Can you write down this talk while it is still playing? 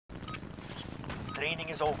Training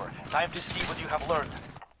is over. Time to see what you have learned.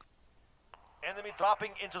 Enemy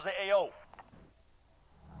dropping into the AO.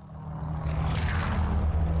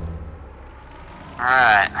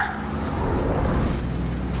 Alright.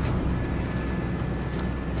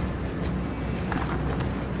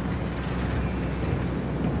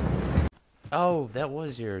 Oh, that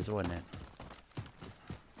was yours, wasn't it?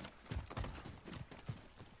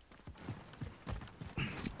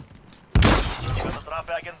 Drop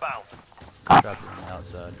bag inbound. Dropped it on the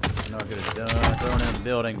outside. I know I could have done thrown it in the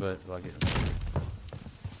building, but fuck it.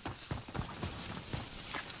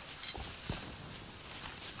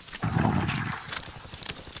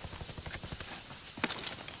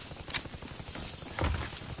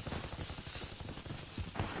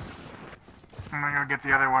 I'm gonna go get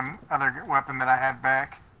the other weapon that I had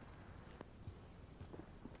back.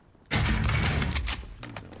 There's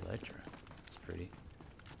an Electra. It's pretty.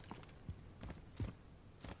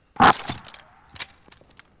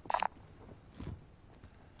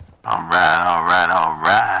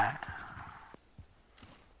 Alright.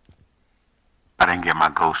 I didn't get my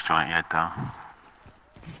ghost joint yet though.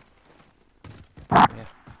 Yeah,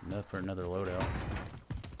 enough for another loadout.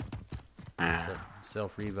 Yeah.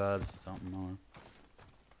 Self revives, something more.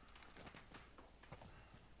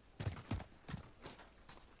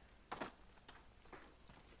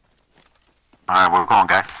 Alright, we're going,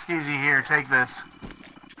 guys. Easy here, take this.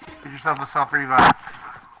 Get yourself a self-revive.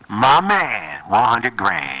 My man, 100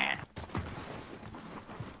 grand.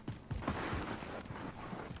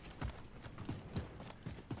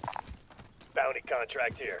 Bounty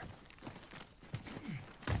contract here.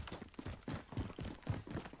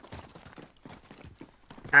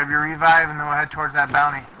 Grab your revive and then we'll head towards that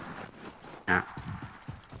bounty. Yeah.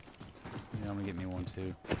 Yeah, I'm gonna get me one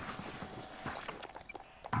too.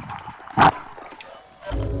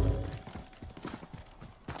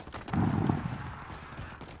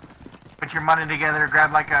 Put your money together,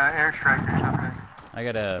 grab like a airstrike or something. I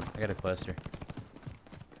got a cluster.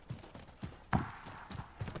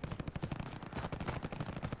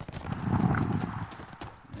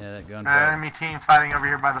 Yeah, that gun. Enemy team fighting over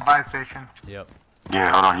here by the buy station. Yep.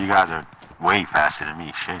 Yeah, hold on, you guys are way faster than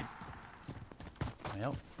me, shit.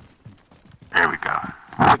 Yep. There we go.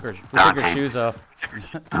 We took our shoes off.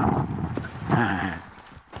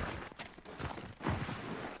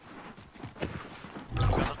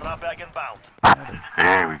 Drop bag inbound.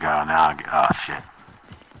 There we go, now I get, oh shit.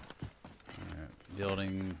 Alright,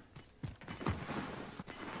 building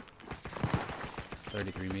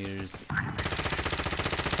 33 meters.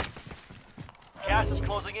 Gas is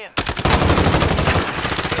closing in.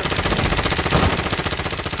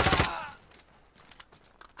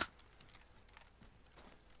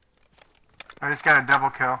 I just got a double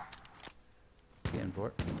kill. Scan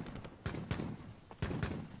port.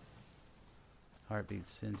 Heartbeat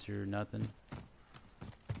sensor, nothing.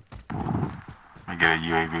 Let me get a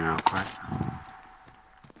UAV real quick.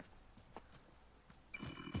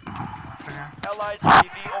 Allied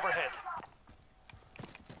UAV overhead.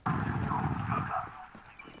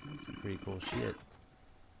 That's some pretty cool shit.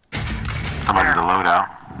 Somebody's a loadout.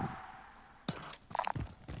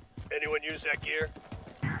 Anyone use that gear?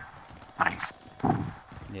 Nice.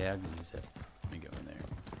 Yeah, I can use that. Let me go in there.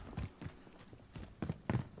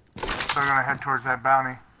 So we're gonna head towards that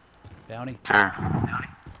bounty. Bounty? Sure.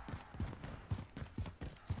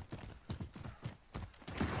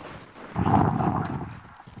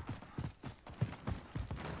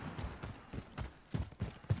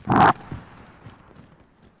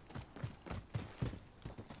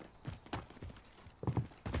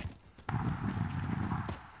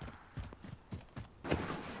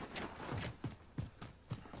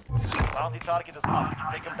 Bounty target is up.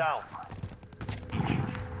 Take him down.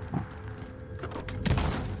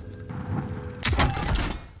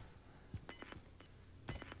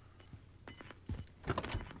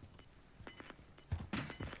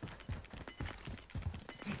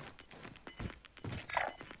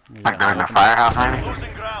 Like they're in the firehouse, maybe?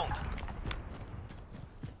 Losing ground.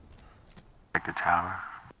 Like the tower.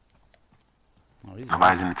 Oh, he's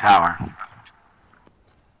Nobody's in the tower.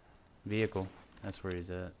 vehicle. That's where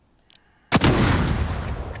he's at.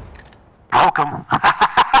 Broke him.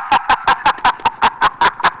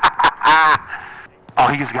 Oh,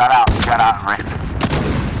 he just got out. He got out and ran.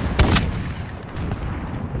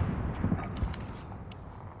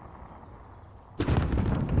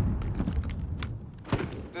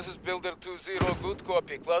 This is Builder 2-0, good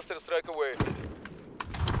copy. Cluster strike away.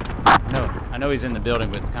 No, I know he's in the building,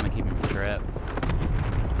 but it's kind of keeping me trapped.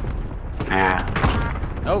 Yeah.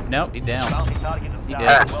 Oh, no, he's down. Bounty target is He down.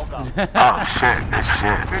 dead. Well done. Oh shit, this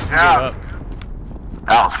shit. Good Give job. up.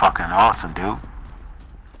 That was fucking awesome, dude.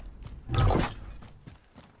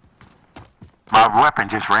 My weapon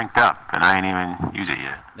just ranked up, and I ain't even use it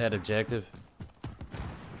yet. That objective.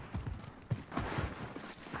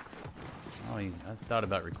 Oh, I thought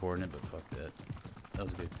about recording it, but fuck that. That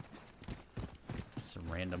was good. Some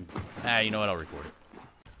random. You know what? I'll record it.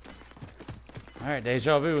 All right,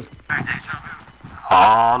 deja vu.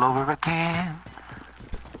 All over again.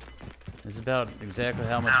 This is about exactly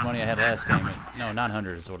how much money I had last game. No,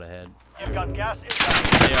 900 is what I had. You've got gas in.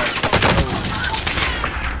 Yeah.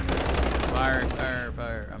 Fire, fire,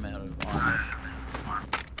 fire. I'm out of armor.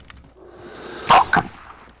 Fuck.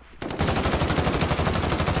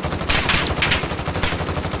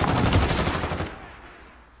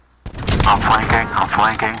 I'm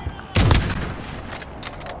flanking.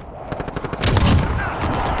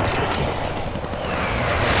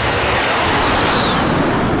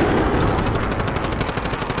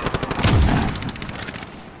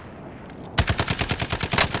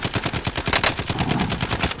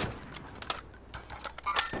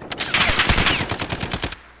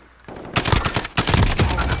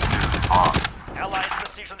 Allied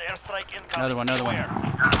precision airstrike incoming. Another one. Where?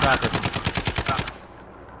 Drop it.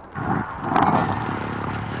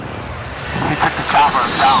 He took the chopper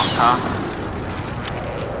down, huh?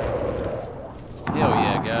 Hell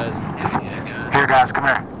yeah, guys. Here, guys, come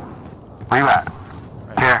here. Where you at?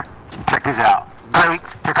 Right. Here, check this out. Wait,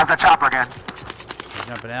 here comes that chopper again. He's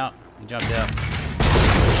jumping out. He jumped out.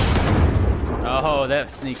 Oh,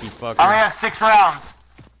 that sneaky fucker. I only have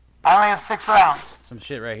 6 rounds. Some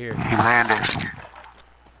shit right here. He landed.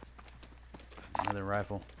 Another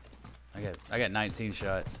rifle. I got 19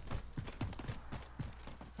 shots.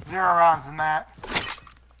 0 rounds in that.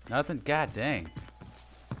 Nothing. God dang.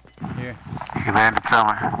 Here. He landed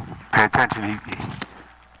somewhere. Pay attention.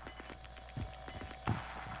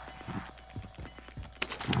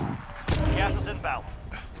 Gas is inbound.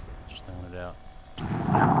 Just throwing it out.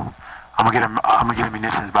 I'm gonna get a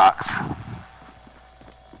munitions box.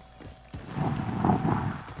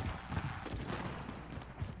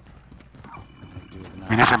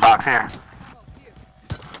 Munition box here.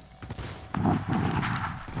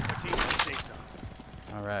 The team is safe zone.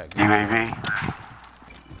 All right. Good. UAV.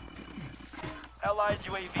 Allied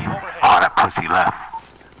UAV overhead. Oh, that pussy left.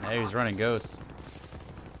 Now he's running ghosts.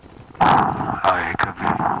 Oh, yeah, it could be.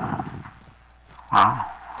 Well,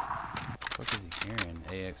 What is he carrying?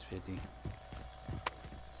 AX-50.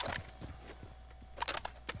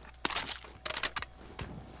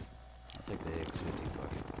 I'll take the AX-50.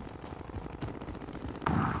 Fuck it.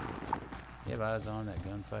 You have eyes on that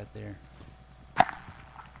gunfight there?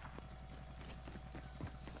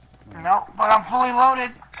 No, but I'm fully loaded.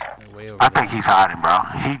 They're way over I there. think he's hiding, bro.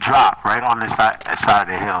 He dropped right on this side of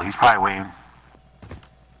the hill. He's probably waiting.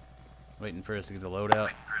 Waiting for us to get the loadout.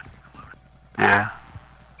 Yeah.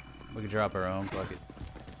 We can drop our own. Fuck it.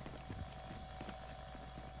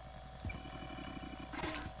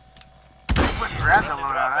 Wouldn't grab the Drop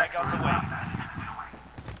loadout, back out actually. the way.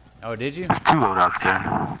 Oh, did you? There's 2 loadouts there.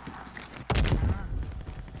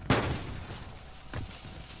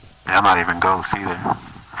 Yeah, I'm not even ghost either.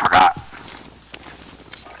 Forgot.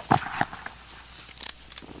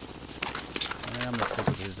 I'm gonna stick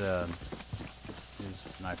with his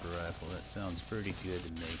sniper rifle. That sounds pretty good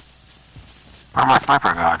to me. Where my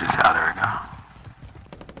sniper go? Just out there we go.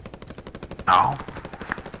 No.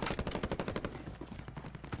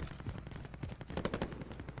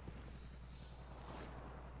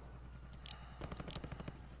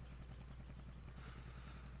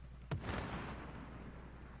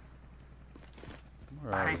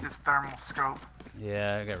 Where I are hate we? this thermal scope.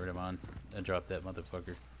 Yeah, I got rid of mine. I dropped that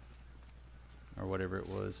motherfucker. Or whatever it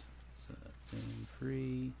was. So, thing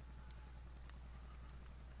free.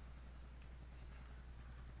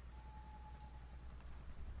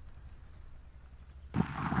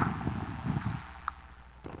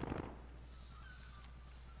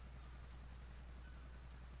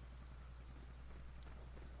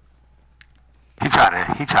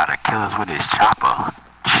 He tried to kill us with his chopper.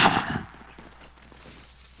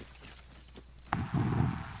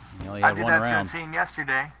 He only I had did one that to a round. team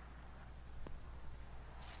yesterday.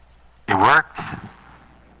 It worked.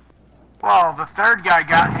 Well, the 3rd guy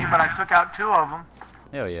got me, but I took out 2 of them.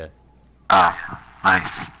 Hell yeah. Oh,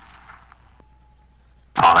 nice.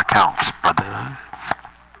 That's all that counts, brother.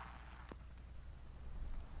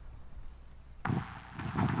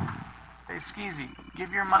 Hey, Skeezy,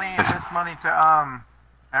 give your money and this money to,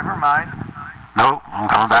 never mind. Nope, I'm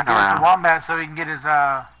coming back Give it to around. Wombat so he can get his,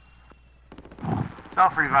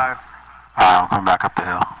 self-revive. Alright, I'm coming back up the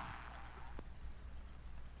hill.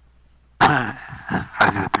 I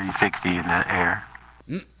see the 360 in the air.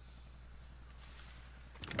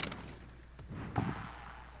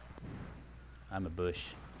 I'm a bush.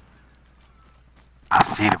 I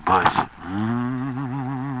see the bush.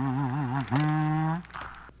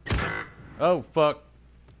 Oh, fuck.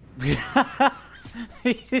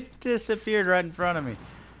 He just disappeared right in front of me.